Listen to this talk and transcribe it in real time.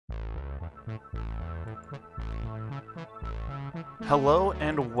Hello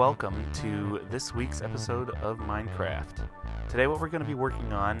and welcome to this week's episode of Minecraft. Today what we're going to be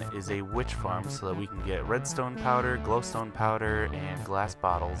working on is a witch farm so that we can get redstone powder, glowstone powder, and glass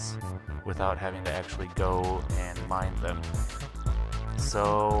bottles without having to actually go and mine them.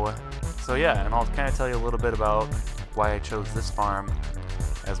 So yeah, and I'll kind of tell you a little bit about why I chose this farm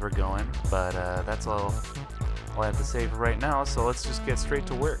as we're going, but that's all I have to say for right now, so let's just get straight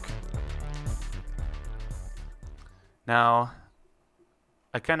to work. Now,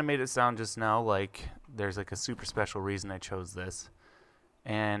 I kind of made it sound just now like there's like a super special reason I chose this.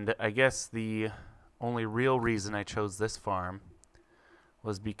 And I guess the only real reason I chose this farm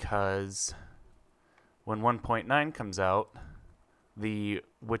was because when 1.9 comes out, the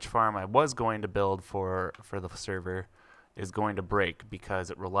witch farm I was going to build for the server is going to break because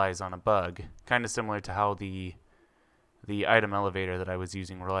it relies on a bug. Kind of similar to how the item elevator that I was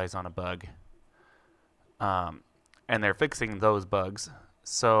using relies on a bug. And they're fixing those bugs.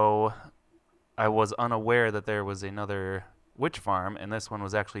 So I was unaware that there was another witch farm, and this one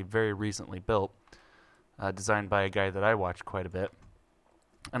was actually very recently built, designed by a guy that I watched quite a bit.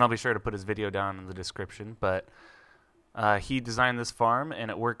 And I'll be sure to put his video down in the description, but he designed this farm,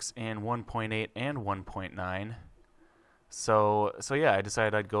 and it works in 1.8 and 1.9. So yeah, I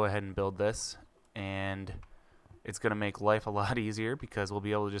decided I'd go ahead and build this, and it's going to make life a lot easier because we'll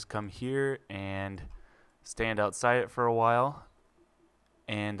be able to just come here and stand outside it for a while,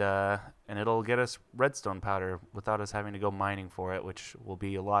 and it'll get us redstone powder without us having to go mining for it, which will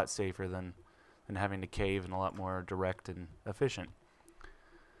be a lot safer than having to cave and a lot more direct and efficient.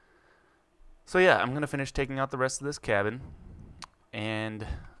 So yeah, I'm going to finish taking out the rest of this cabin, and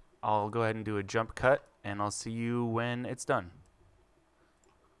I'll go ahead and do a jump cut, and I'll see you when it's done.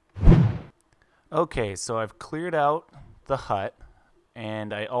 Okay, so I've cleared out the hut,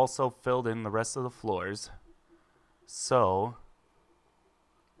 and I also filled in the rest of the floors. So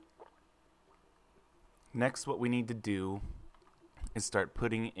next what we need to do is start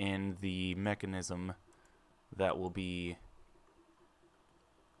putting in the mechanism that will be,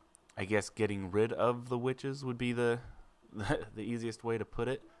 I guess, getting rid of the witches would be the easiest way to put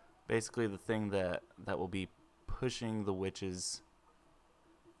it. Basically the thing that will be pushing the witches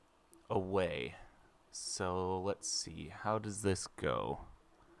away. So let's see, how does this go?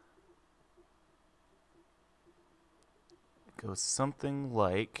 It goes something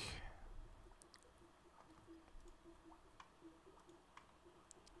like,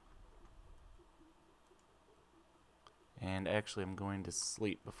 and actually I'm going to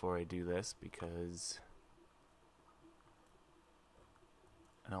sleep before I do this because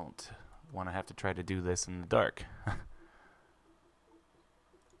I don't want to have to try to do this in the dark.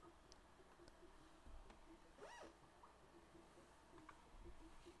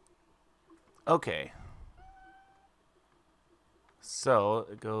 Okay, so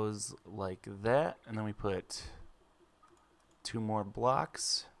it goes like that, and then we put 2 more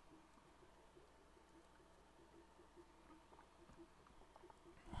blocks.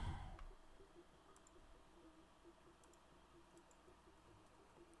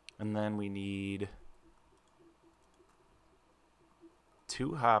 And then we need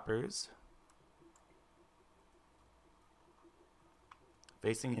 2 hoppers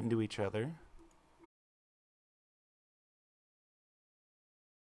facing into each other.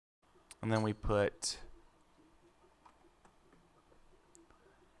 And then we put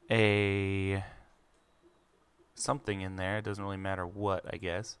a something in there. It doesn't really matter what, I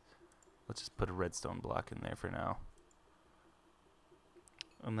guess. Let's just put a redstone block in there for now.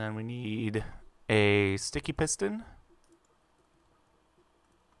 And then we need a sticky piston.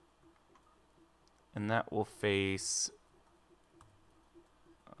 And that will face,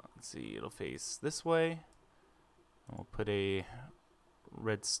 let's see, it'll face this way. And we'll put a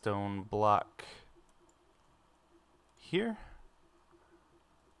redstone block here.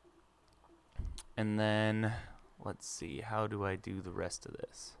 And then, let's see, how do I do the rest of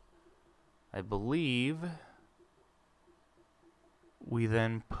this? I believe we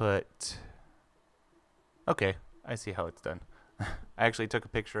then put, okay, I see how it's done. I actually took a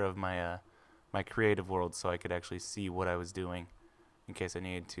picture of my my creative world so I could actually see what I was doing in case I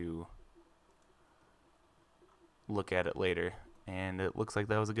needed to look at it later, and it looks like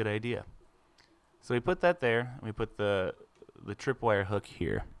that was a good idea. So we put that there, and we put the tripwire hook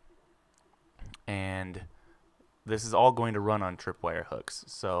here, and this is all going to run on tripwire hooks.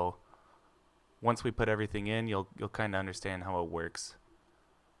 So once we put everything in, you'll kind of understand how it works.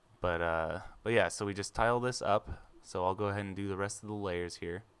 But yeah, so we just tile this up. So I'll go ahead and do the rest of the layers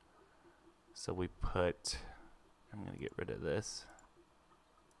here. So we put, I'm going to get rid of this.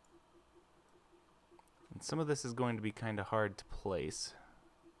 some of this is going to be kind of hard to place.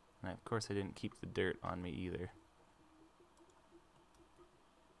 And of course I didn't keep the dirt on me either.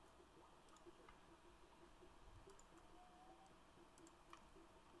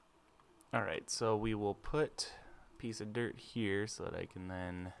 Alright, so we will put a piece of dirt here so that I can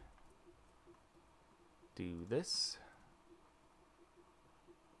then do this.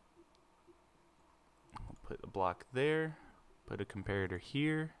 We'll put a block there, put a comparator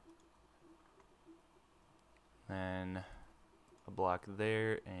here, then a block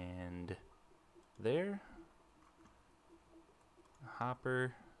there and there.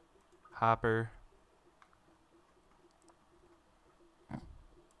 Hopper, hopper.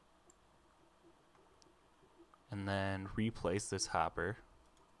 And then replace this hopper.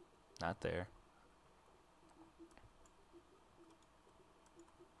 Not there.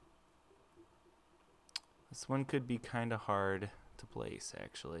 This one could be kind of hard to place,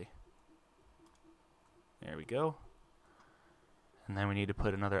 actually. There we go. And then we need to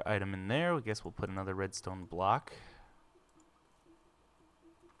put another item in there. I guess we'll put another redstone block.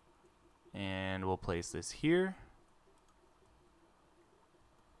 And we'll place this here.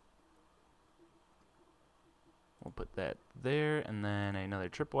 We'll put that there, and then another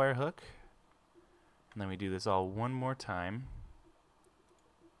tripwire hook. And then we do this all one more time.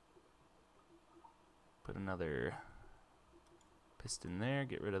 Put another piston there,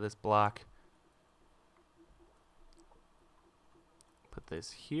 get rid of this block. Put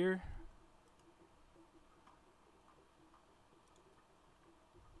this here.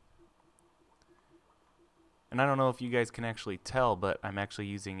 And I don't know if you guys can actually tell, but I'm actually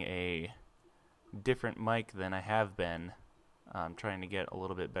using a different mic than I have been. I'm trying to get a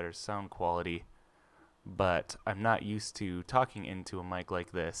little bit better sound quality, but I'm not used to talking into a mic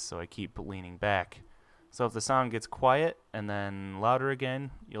like this, so I keep leaning back. So if the sound gets quiet and then louder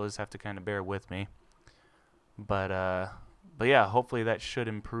again, you'll just have to kind of bear with me. But yeah, hopefully that should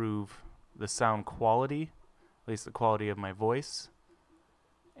improve the sound quality, at least the quality of my voice.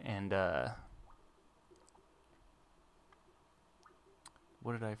 And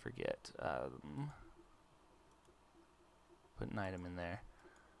what did I forget? Put an item in there.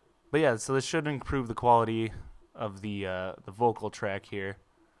 But yeah, so this should improve the quality of the vocal track here,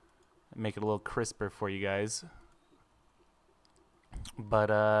 make it a little crisper for you guys. But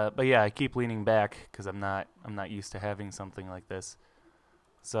yeah, I keep leaning back because I'm not used to having something like this.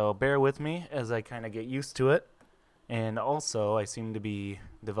 So bear with me as I kind of get used to it. And also, I seem to be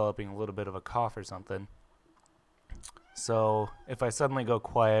developing a little bit of a cough or something. So if I suddenly go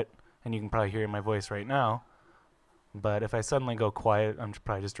quiet, and you can probably hear my voice right now, but if I suddenly go quiet, I'm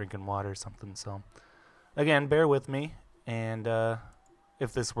probably just drinking water or something. So again, bear with me, and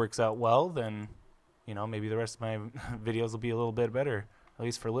if this works out well, then you know, maybe the rest of my videos will be a little bit better, at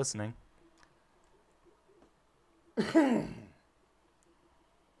least for listening.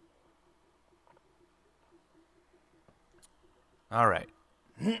 All right.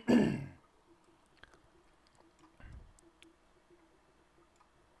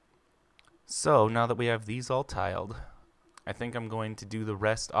 So now that we have these all tiled, I think I'm going to do the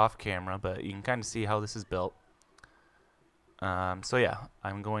rest off camera, but you can kind of see how this is built. So yeah,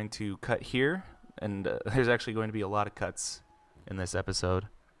 I'm going to cut here, and there's actually going to be a lot of cuts in this episode.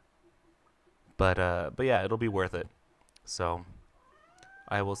 But yeah, it'll be worth it. So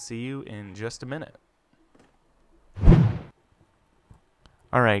I will see you in just a minute.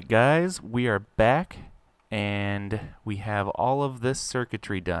 Alright guys, we are back, and we have all of this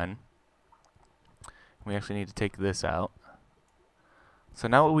circuitry done. We actually need to take this out. So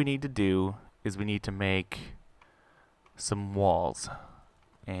now what we need to do is we need to make some walls.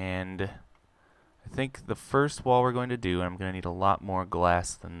 And I think the first wall we're going to do, and I'm going to need a lot more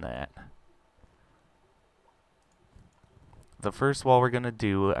glass than that. The first wall we're going to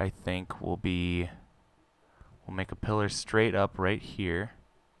do, I think, will be, we'll make a pillar straight up right here.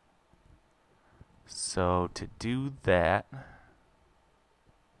 So to do that,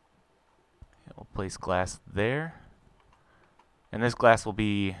 we'll place glass there. And this glass will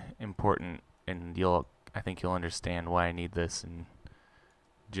be important, and I think you'll understand why I need this in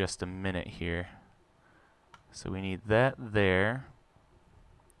just a minute here. So we need that there.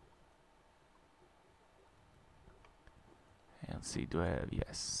 And let's see, do I have,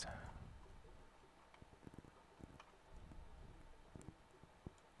 yes.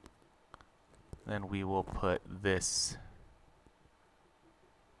 Then we will put this.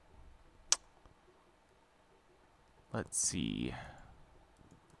 Let's see.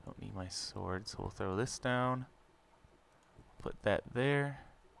 Don't need my sword, so we'll throw this down. Put that there.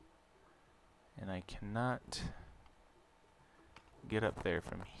 And I cannot get up there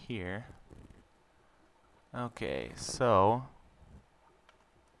from here. Okay, so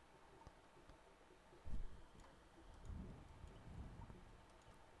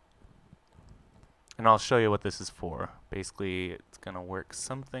and I'll show you what this is for. Basically, it's going to work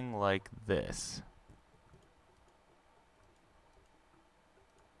something like this.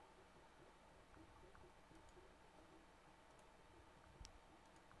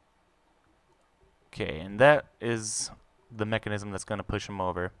 Okay, and that is the mechanism that's going to push them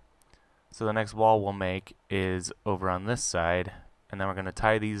over. So the next wall we'll make is over on this side, and then we're going to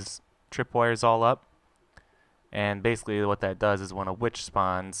tie these tripwires all up. And basically what that does is when a witch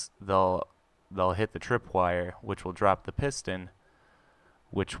spawns, they'll hit the tripwire, which will drop the piston,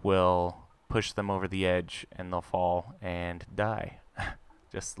 which will push them over the edge, and they'll fall and die.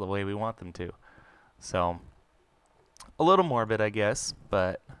 Just the way we want them to. So, a little morbid, I guess,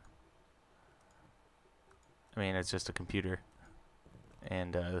 but I mean, it's just a computer.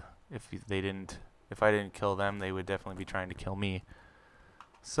 And if I didn't kill them, they would definitely be trying to kill me.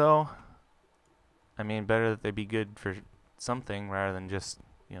 So, I mean, better that they be good for something rather than just,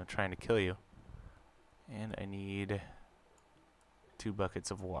 trying to kill you. And I need 2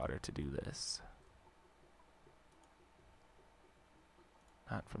 buckets of water to do this.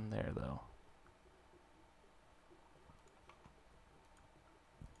 Not from there, though.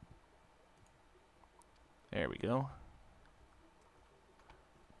 There we go.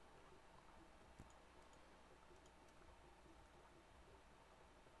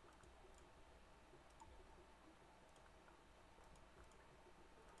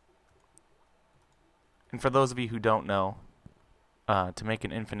 And for those of you who don't know, to make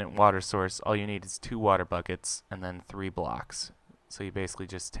an infinite water source, all you need is 2 water buckets and then 3 blocks. So you basically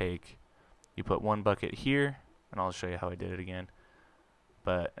just you put 1 bucket here, and I'll show you how I did it again.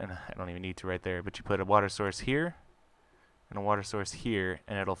 And I don't even need to right there, but you put a water source here and a water source here,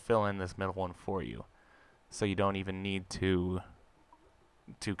 and it'll fill in this middle one for you. So you don't even need to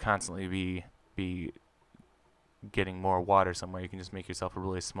constantly be getting more water somewhere. You can just make yourself a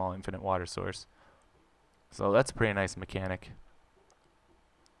really small infinite water source. So that's a pretty nice mechanic.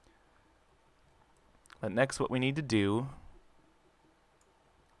 But next what we need to do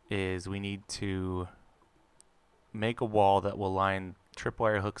is we need to make a wall that will line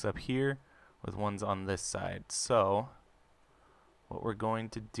tripwire hooks up here with ones on this side. So what we're going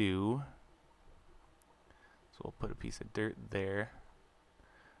to do, so we'll put a piece of dirt there.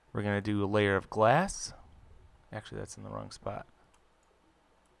 We're going to do a layer of glass. Actually, that's in the wrong spot.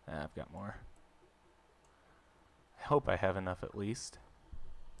 I've got more. I hope I have enough at least.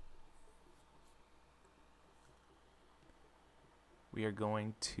 We are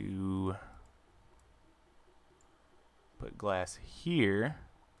going to put glass here.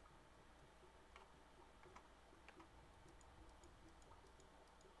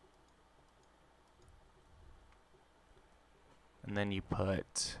 And then you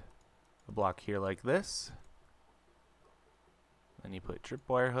put a block here like this. Then you put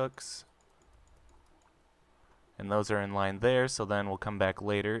tripwire hooks. And those are in line there, so then we'll come back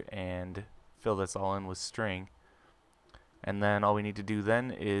later and fill this all in with string. And then all we need to do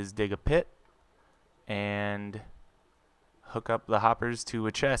then is dig a pit and hook up the hoppers to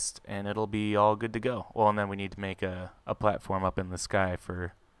a chest, and it'll be all good to go. Well, and then we need to make a platform up in the sky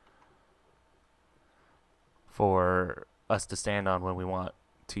for us to stand on when we want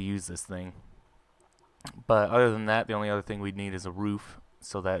to use this thing. But other than that, the only other thing we'd need is a roof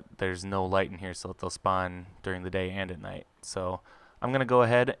so that there's no light in here so that they'll spawn during the day and at night. So I'm going to go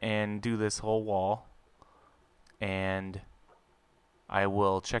ahead and do this whole wall, and I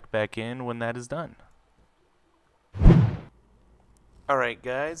will check back in when that is done. Alright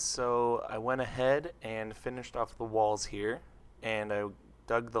guys, so I went ahead and finished off the walls here, and I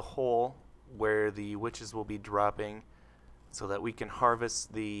dug the hole where the witches will be dropping so that we can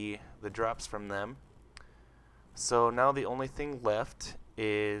harvest the drops from them. So now the only thing left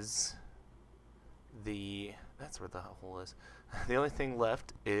is that's where the hole is. The only thing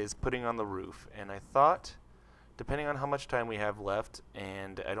left is putting on the roof, and I thought, depending on how much time we have left,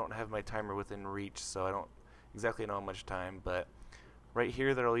 and I don't have my timer within reach, so I don't exactly know how much time, but right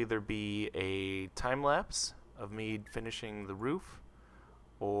here there'll either be a time lapse of me finishing the roof,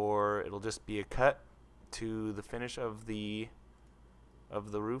 or it'll just be a cut to the finish of the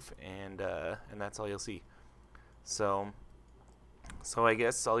roof, and that's all you'll see. So I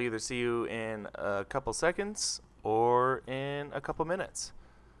guess I'll either see you in a couple seconds or in a couple minutes.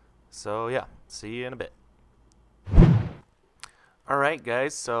 So yeah, see you in a bit. Alright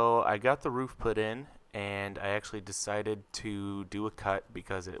guys, so I got the roof put in, and I actually decided to do a cut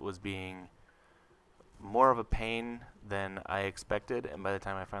because it was being more of a pain than I expected, and by the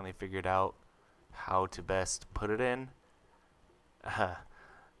time I finally figured out how to best put it in.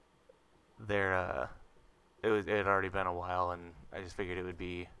 There, it had already been a while, and I just figured it would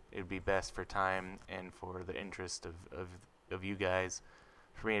be best for time and for the interest of you guys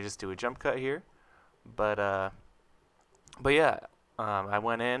for me to just do a jump cut here. But yeah, I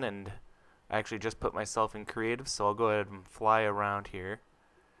went in and I actually just put myself in creative, so I'll go ahead and fly around here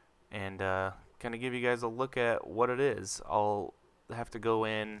and kind of give you guys a look at what it is. I'll have to go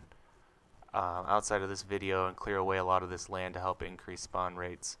in outside of this video and clear away a lot of this land to help increase spawn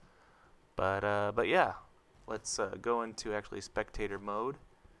rates. But yeah, let's go into actually spectator mode,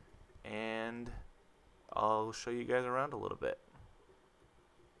 and I'll show you guys around a little bit.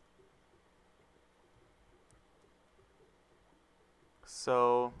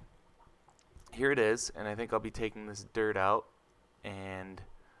 So here it is, and I think I'll be taking this dirt out, and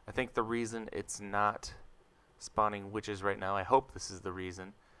I think the reason it's not spawning witches right now, I hope this is the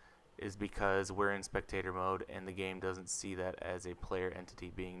reason, is because we're in spectator mode and the game doesn't see that as a player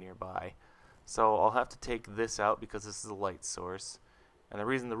entity being nearby. So I'll have to take this out because this is a light source, and the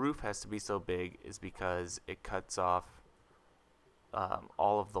reason the roof has to be so big is because it cuts off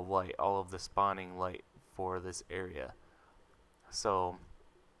all of the light, all of the spawning light for this area. So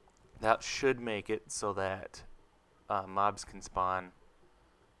that should make it so that mobs can spawn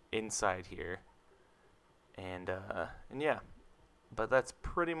inside here, and yeah, but that's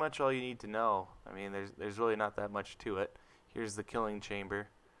pretty much all you need to know. I mean, there's really not that much to it. Here's the killing chamber,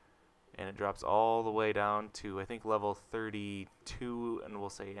 and it drops all the way down to, I think, level 32, and we'll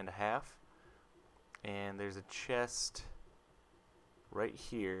say and a half. And there's a chest right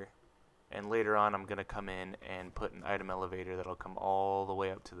here, and later on I'm gonna come in and put an item elevator that'll come all the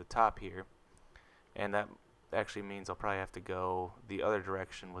way up to the top here, and that actually means I'll probably have to go the other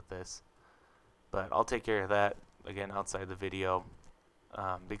direction with this, but I'll take care of that again outside the video,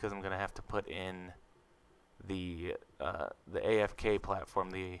 because I'm gonna have to put in the AFK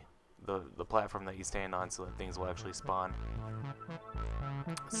platform, the platform that you stand on, so that things will actually spawn.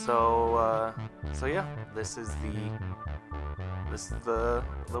 So yeah, this is the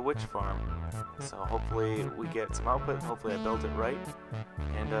witch farm. So hopefully we get some output. Hopefully I built it right,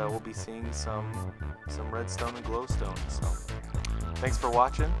 and we'll be seeing some redstone and glowstone. So thanks for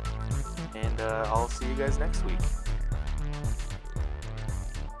watching, and I'll see you guys next week.